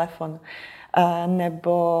mobilní telefon.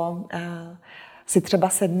 Nebo si třeba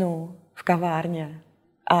sednu v kavárně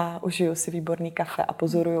a užiju si výborný kafe a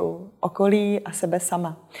pozoruju okolí a sebe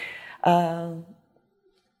sama.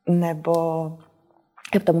 Nebo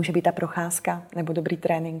to může být ta procházka nebo dobrý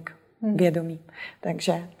trénink vědomí.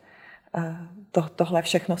 Takže tohle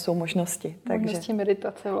všechno jsou možnosti. Možnosti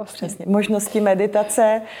meditace vlastně. Přesně. Možnosti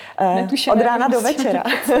meditace od rána do večera.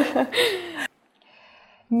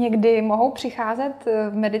 Někdy mohou přicházet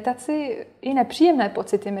v meditaci i nepříjemné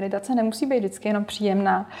pocity. Meditace nemusí být vždycky jenom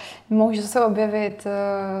příjemná. Může se objevit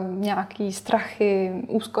nějaký strachy,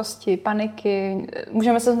 úzkosti, paniky.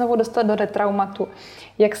 Můžeme se znovu dostat do retraumatu.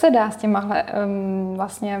 Jak se dá s těmahle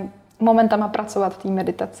vlastně momentama pracovat v té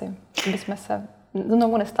meditaci, aby jsme se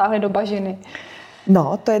znovu nestáhli do bažiny?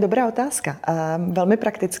 No, to je dobrá otázka. Velmi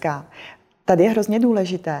praktická. Tady je hrozně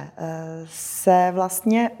důležité se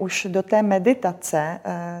vlastně už do té meditace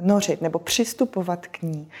nořit nebo přistupovat k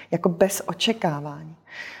ní jako bez očekávání.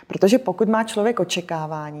 Protože pokud má člověk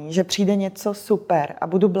očekávání, že přijde něco super a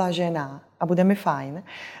budu blažená a bude mi fajn,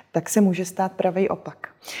 tak se může stát pravý opak.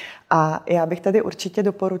 A já bych tady určitě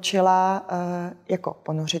doporučila jako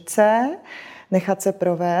ponořit se, nechat se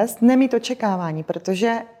provést, nemít očekávání,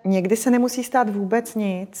 protože někdy se nemusí stát vůbec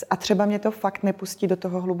nic a třeba mě to fakt nepustí do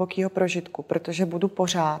toho hlubokého prožitku, protože budu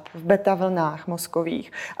pořád v beta vlnách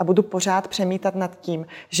mozkových a budu pořád přemítat nad tím,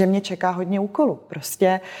 že mě čeká hodně úkolů.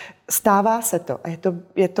 Prostě stává se to a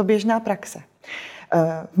je to běžná praxe.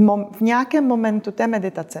 V nějakém momentu té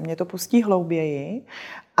meditace mě to pustí hlouběji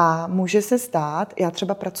a může se stát, já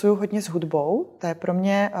třeba pracuji hodně s hudbou, to je pro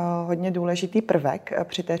mě hodně důležitý prvek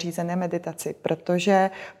při té řízené meditaci, protože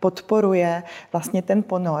podporuje vlastně ten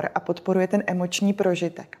ponor a podporuje ten emoční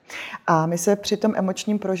prožitek. A my se při tom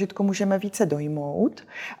emočním prožitku můžeme více dojmout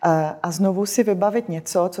a znovu si vybavit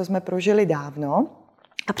něco, co jsme prožili dávno.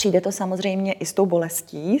 A přijde to samozřejmě i s tou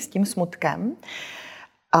bolestí, s tím smutkem.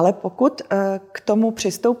 Ale pokud k tomu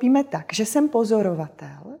přistoupíme tak, že jsem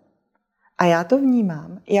pozorovatel a já to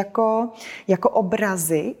vnímám jako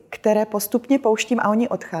obrazy, které postupně pouštím a oni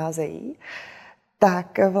odcházejí,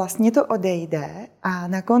 tak vlastně to odejde a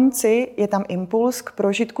na konci je tam impuls k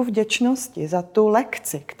prožitku vděčnosti za tu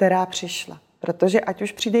lekci, která přišla. Protože ať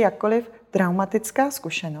už přijde jakkoliv traumatická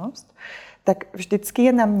zkušenost, tak vždycky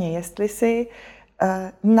je na mě, jestli si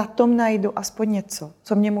na tom najdu aspoň něco,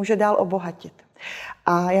 co mě může dál obohatit.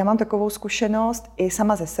 A já mám takovou zkušenost i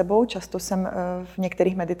sama ze sebou, často jsem v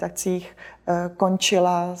některých meditacích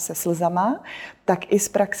končila se slzama, tak i z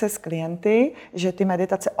praxe s klienty, že ty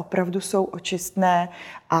meditace opravdu jsou očistné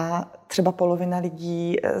a třeba polovina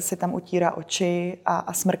lidí si tam utírá oči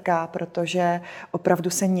a smrká, protože opravdu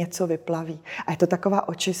se něco vyplaví. A je to taková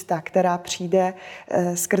očista, která přijde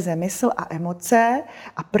skrze mysl a emoce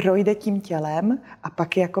a projde tím tělem a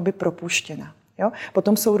pak je jakoby propuštěna. Jo?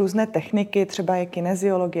 Potom jsou různé techniky, třeba je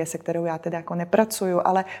kineziologie, se kterou já teda jako nepracuju,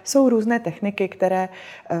 ale jsou různé techniky, které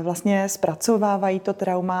vlastně zpracovávají to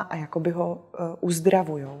trauma a jakoby ho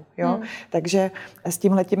uzdravujou. Jo? Takže s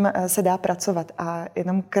tímhletím se dá pracovat. A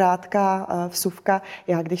jenom krátká vsuvka,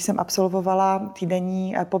 já když jsem absolvovala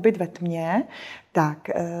týdenní pobyt ve tmě, tak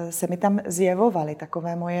se mi tam zjevovaly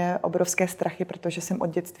takové moje obrovské strachy, protože jsem od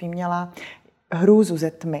dětství měla hrůzu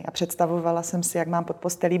ze tmy a představovala jsem si, jak mám pod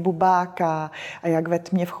postelí bubáka a jak ve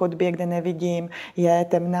tmě v chodbě, kde nevidím, je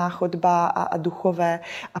temná chodba a duchové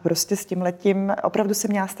a prostě s tímhletím opravdu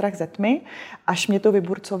jsem měla strach ze tmy, až mě to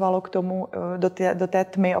vyburcovalo k tomu do té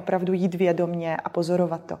tmy opravdu jít vědomně a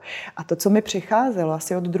pozorovat to. A to, co mi přicházelo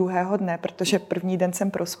asi od druhého dne, protože první den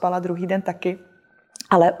jsem prospala, druhý den taky,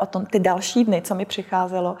 ale o tom ty další dny, co mi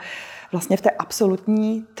přicházelo, vlastně v té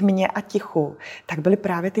absolutní tmě a tichu, tak byly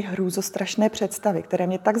právě ty hrůzostrašné představy, které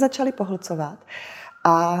mě tak začaly pohlcovat.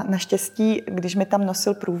 A naštěstí, když mi tam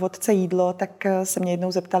nosil průvodce jídlo, tak se mě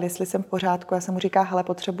jednou zeptal, jestli jsem v pořádku. Já jsem mu říkala, hele,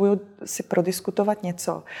 potřebuju si prodiskutovat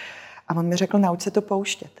něco. A on mi řekl, nauč se to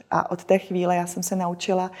pouštět. A od té chvíle já jsem se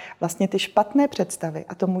naučila vlastně ty špatné představy,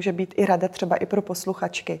 a to může být i rada třeba i pro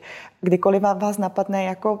posluchačky. Kdykoliv vás napadne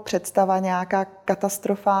jako představa nějaká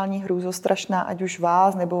katastrofální, hrůzostrašná, ať už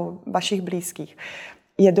vás nebo vašich blízkých,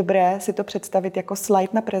 je dobré si to představit jako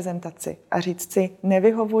slide na prezentaci a říct si,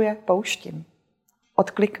 nevyhovuje, pouštím,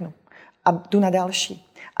 odkliknu a jdu na další.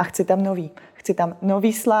 A chci tam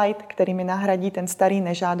nový slide, který mi nahradí ten starý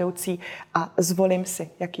nežádoucí a zvolím si,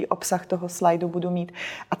 jaký obsah toho slajdu budu mít.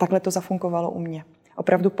 A takhle to zafunkovalo u mě.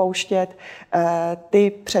 Opravdu pouštět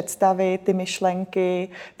ty představy, ty myšlenky,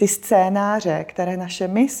 ty scénáře, které naše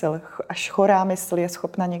mysl, až chorá mysl je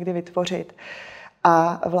schopna někdy vytvořit.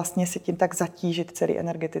 A vlastně si tím tak zatížit celý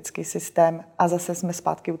energetický systém. A zase jsme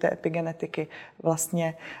zpátky u té epigenetiky.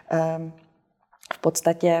 Vlastně v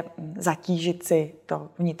podstatě zatížit si to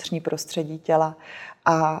vnitřní prostředí těla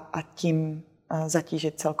a tím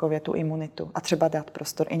zatížit celkově tu imunitu a třeba dát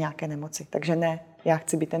prostor i nějaké nemoci. Takže ne, já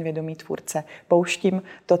chci být ten vědomý tvůrce. Pouštím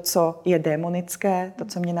to, co je démonické, to,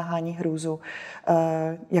 co mě nahání hrůzu,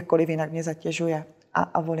 jakkoliv jinak mě zatěžuje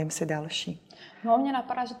a volím si další. No, mě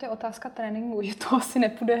napadá, že to je otázka tréninku, že to asi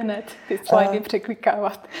nepůjde hned ty slidy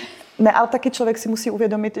překlikávat. Ne, ale taky člověk si musí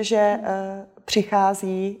uvědomit, že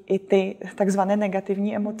přichází i ty takzvané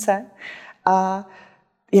negativní emoce a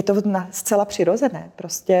je to zcela přirozené.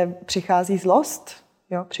 Prostě přichází zlost,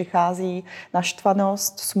 jo? Přichází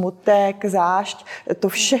naštvanost, smutek, zášť, to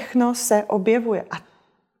všechno se objevuje a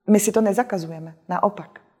my si to nezakazujeme,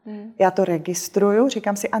 naopak. Já to registruju,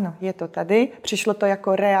 říkám si, ano, je to tady, přišlo to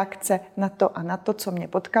jako reakce na to, co mě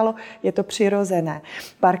potkalo, je to přirozené.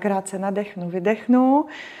 Párkrát se nadechnu, vydechnu.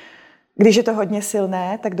 Když je to hodně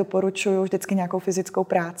silné, tak doporučuji vždycky nějakou fyzickou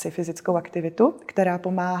práci, fyzickou aktivitu, která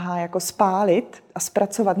pomáhá jako spálit a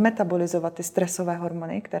zpracovat, metabolizovat ty stresové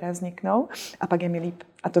hormony, které vzniknou a pak je mi líp.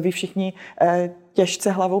 A to ví všichni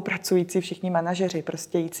těžce hlavou pracující, všichni manažeři,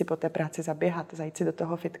 prostě jít si po té práci zaběhat, zajít si do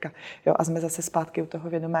toho fitka. Jo, a jsme zase zpátky u toho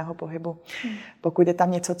vědomého pohybu. Pokud je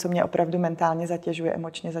tam něco, co mě opravdu mentálně zatěžuje,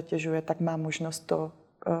 emočně zatěžuje, tak mám možnost to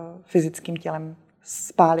fyzickým tělem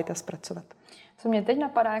spálit a zpracovat. Co mě teď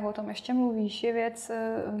napadá, jak o tom ještě mluvíš, je věc,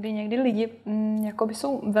 kdy někdy lidi jakoby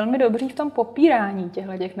jsou velmi dobří v tom popírání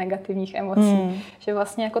těch negativních emocí. Že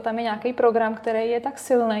vlastně jako tam je nějaký program, který je tak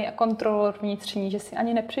silný a kontrolor vnitřní, že si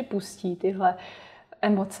ani nepřipustí tyhle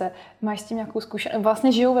emoce. Máš s tím nějakou zkušenost?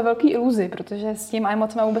 Vlastně žijou ve velké iluzi, protože s tím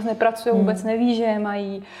emocemi vůbec nepracují, vůbec neví, že je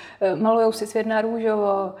mají, malujou si svět na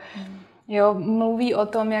růžovo. Jo, mluví o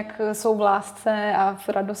tom, jak jsou v lásce a v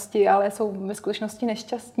radosti, ale jsou ve skutečnosti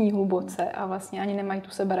nešťastní hluboce a vlastně ani nemají tu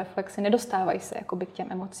sebereflexi, nedostávají se jakoby k těm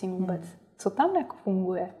emocím vůbec. Co tam jako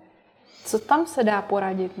funguje? Co tam se dá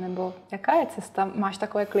poradit? Nebo jaká je cesta? Máš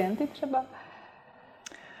takové klienty třeba?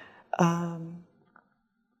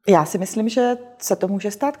 Já si myslím, že se to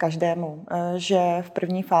může stát každému, že v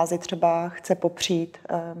první fázi třeba chce popřít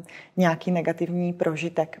nějaký negativní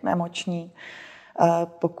prožitek emoční.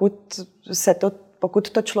 Pokud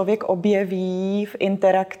to člověk objeví v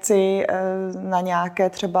interakci na nějaké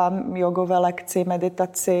třeba jogové lekci,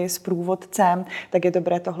 meditaci s průvodcem, tak je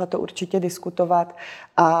dobré tohleto určitě diskutovat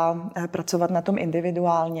a pracovat na tom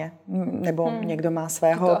individuálně. Nebo někdo má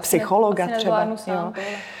svého psychologa třeba. Jo.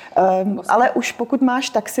 Ale už pokud máš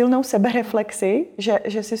tak silnou sebereflexi,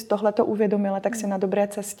 že jsi tohleto uvědomila, tak jsi na dobré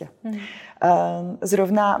cestě.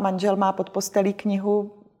 Zrovna manžel má pod postelí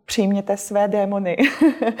knihu Přijměte své démony.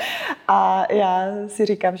 A já si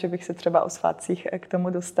říkám, že bych se třeba o svátcích k tomu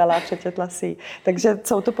dostala, přečetla si ji. Takže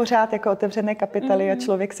jsou to pořád jako otevřené kapitoly a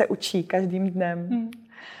člověk se učí každým dnem.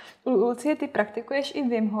 Lucie, ty praktikuješ i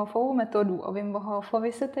Wim Hofovou metodu. O Wim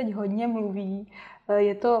Hofovi se teď hodně mluví.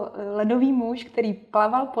 Je to ledový muž, který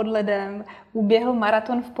plaval pod ledem, uběhl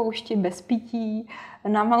maraton v poušti bez pití,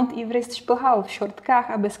 na Mount Everest šplhal v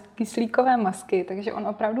šortkách a bez kyslíkové masky, takže on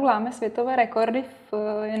opravdu láme světové rekordy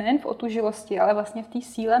nejen v otužilosti, ale vlastně v té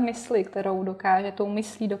síle mysli, kterou dokáže, tou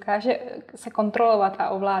myslí dokáže se kontrolovat a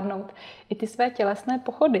ovládnout i ty své tělesné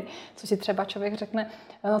pochody. Co si třeba člověk řekne,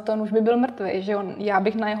 no to on už by byl mrtvý, že já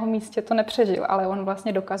bych na jeho místě to nepřežil, ale on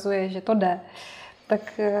vlastně dokazuje, že to jde.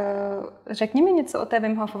 Tak řekni mi něco o té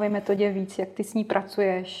Wim Hofově metodě víc, jak ty s ní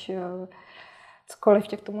pracuješ, cokoliv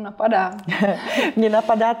tě k tomu napadá. Mně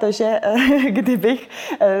napadá to, že kdybych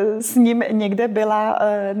s ním někde byla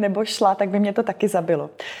nebo šla, tak by mě to taky zabilo.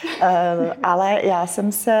 Ale já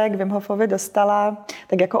jsem se k Wim Hofovi dostala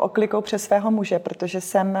tak jako oklikou přes svého muže, protože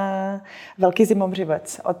jsem velký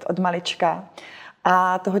zimomřivec od malička.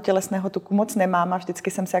 A toho tělesného tuku moc nemám a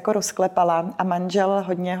vždycky jsem se jako rozklepala a manžel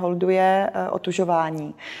hodně holduje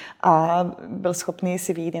otužování a byl schopný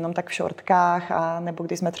si vyjít jenom tak v šortkách a nebo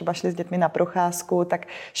když jsme třeba šli s dětmi na procházku, tak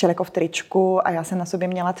šel jako v tričku a já jsem na sobě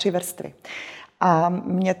měla 3 vrstvy. A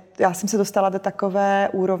já jsem se dostala do takové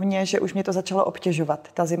úrovně, že už mě to začalo obtěžovat,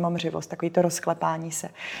 ta zimomřivost, takový to rozklepání se.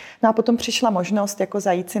 No a potom přišla možnost jako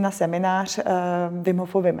zajít si na seminář Wim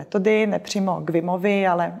Hofovy metody, nepřímo k Wimovi,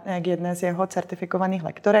 ale k jedné z jeho certifikovaných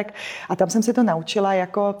lektorek. A tam jsem se to naučila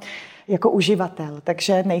jako uživatel.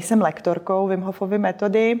 Takže nejsem lektorkou Wim Hofovy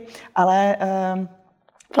metody, ale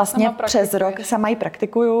vlastně přes rok sama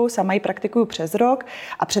ji praktikuju přes rok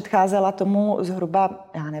a předcházela tomu zhruba,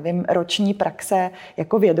 já nevím, roční praxe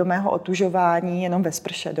jako vědomého otužování jenom ve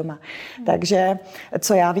sprše doma. Takže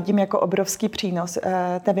co já vidím jako obrovský přínos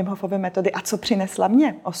té Wim Hofovy metody a co přinesla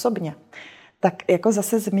mě osobně, tak jako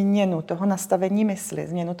zase změnu toho nastavení mysli,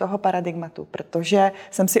 změnu toho paradigmatu, protože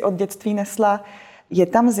jsem si od dětství nesla, je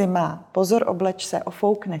tam zima, pozor, obleč se,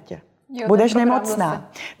 ofoukne tě. Budeš nemocná. Zase.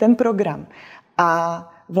 Ten program. A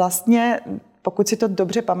vlastně, pokud si to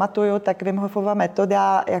dobře pamatuju, tak Wim Hofova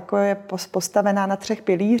metoda jako je postavená na 3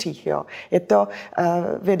 pilířích. Jo. Je to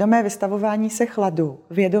vědomé vystavování se chladu,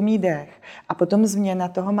 vědomý dech a potom změna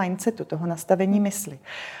toho mindsetu, toho nastavení mysli.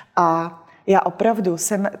 A já opravdu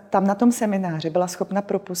jsem tam na tom semináři byla schopna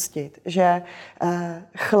propustit, že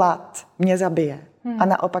chlad mě zabije. A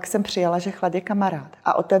naopak jsem přijala, že chlad je kamarád.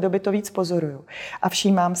 A od té doby to víc pozoruju. A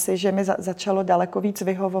všímám si, že mi začalo daleko víc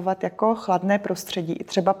vyhovovat jako chladné prostředí, i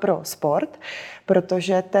třeba pro sport,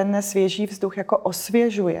 protože ten svěží vzduch jako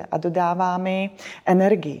osvěžuje a dodává mi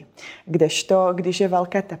energii. Kdežto, když je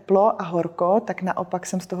velké teplo a horko, tak naopak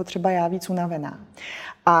jsem z toho třeba já víc unavená.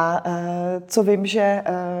 A co vím, že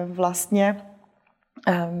vlastně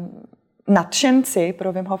nadšenci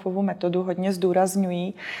pro Wim Hofovu metodu hodně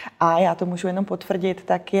zdůrazňují a já to můžu jenom potvrdit,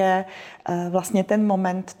 tak je vlastně ten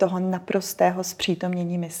moment toho naprostého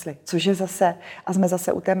zpřítomnění mysli, což je zase, a jsme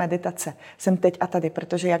zase u té meditace, jsem teď a tady,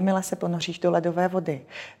 protože jakmile se ponoříš do ledové vody,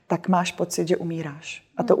 tak máš pocit, že umíráš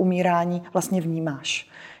a to umírání vlastně vnímáš.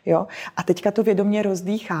 Jo? A teďka to vědomě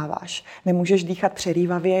rozdýcháváš. Nemůžeš dýchat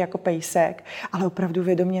přerývavě jako pejsek, ale opravdu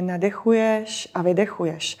vědomě nadechuješ a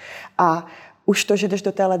vydechuješ. A už to, že jdeš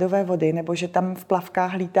do té ledové vody, nebo že tam v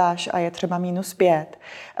plavkách lítáš a je třeba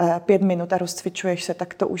 -5 minut a rozcvičuješ se,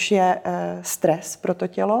 tak to už je stres pro to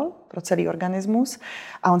tělo, pro celý organismus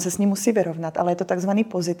a on se s ním musí vyrovnat, ale je to takzvaný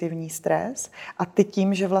pozitivní stres a ty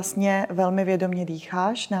tím, že vlastně velmi vědomě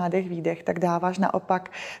dýcháš, nádech, výdech, tak dáváš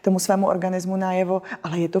naopak tomu svému organismu najevo,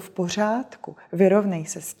 ale je to v pořádku, vyrovnej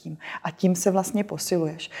se s tím a tím se vlastně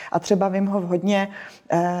posiluješ. A třeba Wim Hof hodně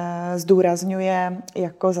zdůrazňuje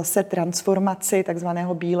jako zase transformaci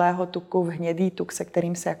takzvaného bílého tuku v hnědý tuk, se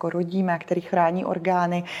kterým se jako rodíme a který chrání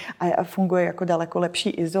orgány a funguje jako daleko lepší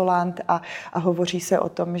izolant a hovoří se o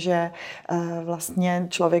tom, že vlastně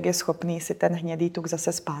člověk je schopný si ten hnědý tuk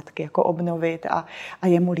zase zpátky jako obnovit a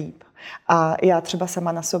je mu líp. A já třeba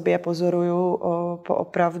sama na sobě pozoruju po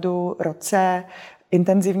opravdu roce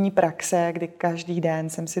intenzivní praxe, kdy každý den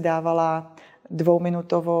jsem si dávala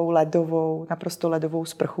 2minutovou naprosto ledovou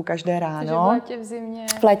sprchu každé ráno. V létě, v zimě.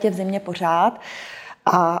 V létě, v zimě pořád.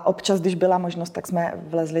 A občas, když byla možnost, tak jsme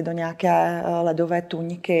vlezli do nějaké ledové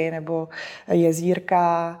tůňky nebo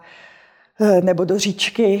jezírka, nebo do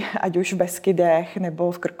říčky, ať už v Beskydech,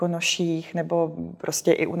 nebo v Krkonoších, nebo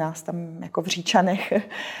prostě i u nás tam jako v Říčanech,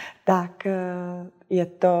 tak je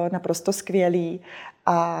to naprosto skvělý.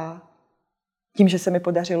 A tím, že se mi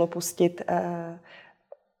podařilo pustit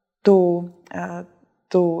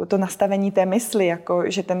to nastavení té mysli, jako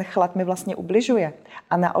že ten chlad mi vlastně ubližuje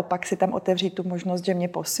a naopak si tam otevřít tu možnost, že mě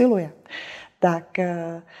posiluje, tak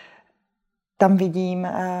tam vidím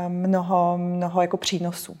mnoho jako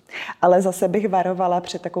přínosů. Ale zase bych varovala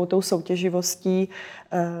před takovou tou soutěživostí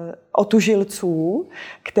otužilců,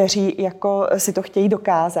 kteří jako si to chtějí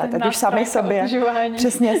dokázat. Ať už sami sobě,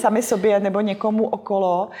 přesně sami sobě nebo někomu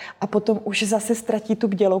okolo a potom už zase ztratí tu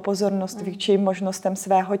bdělou pozornost vůči možnostem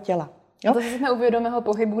svého těla. Jo? Zase jsme u vědomého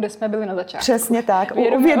pohybu, kde jsme byli na začátku. Přesně tak,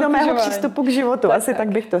 u vědomého přístupu k životu, asi tak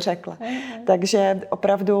bych to řekla. Takže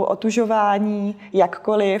opravdu otužování,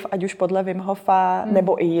 jakkoliv, ať už podle Wim Hofa,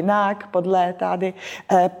 nebo i jinak, podle tady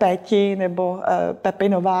Péti nebo Pepy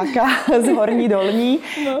Nováka z Horní Dolní,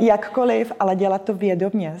 jakkoliv, ale dělat to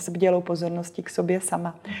vědomě, s bdělou pozorností k sobě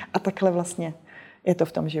sama. A takhle vlastně je to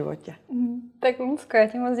v tom životě. Tak Lucko, já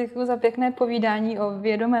ti moc děkuji za pěkné povídání o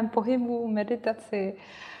vědomém pohybu, meditaci,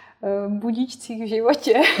 budíčcích v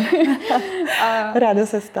životě. Rádo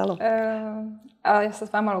se stalo. A já se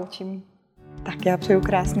s váma loučím. Tak já přeju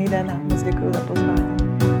krásný den a moc děkuji za pozvání.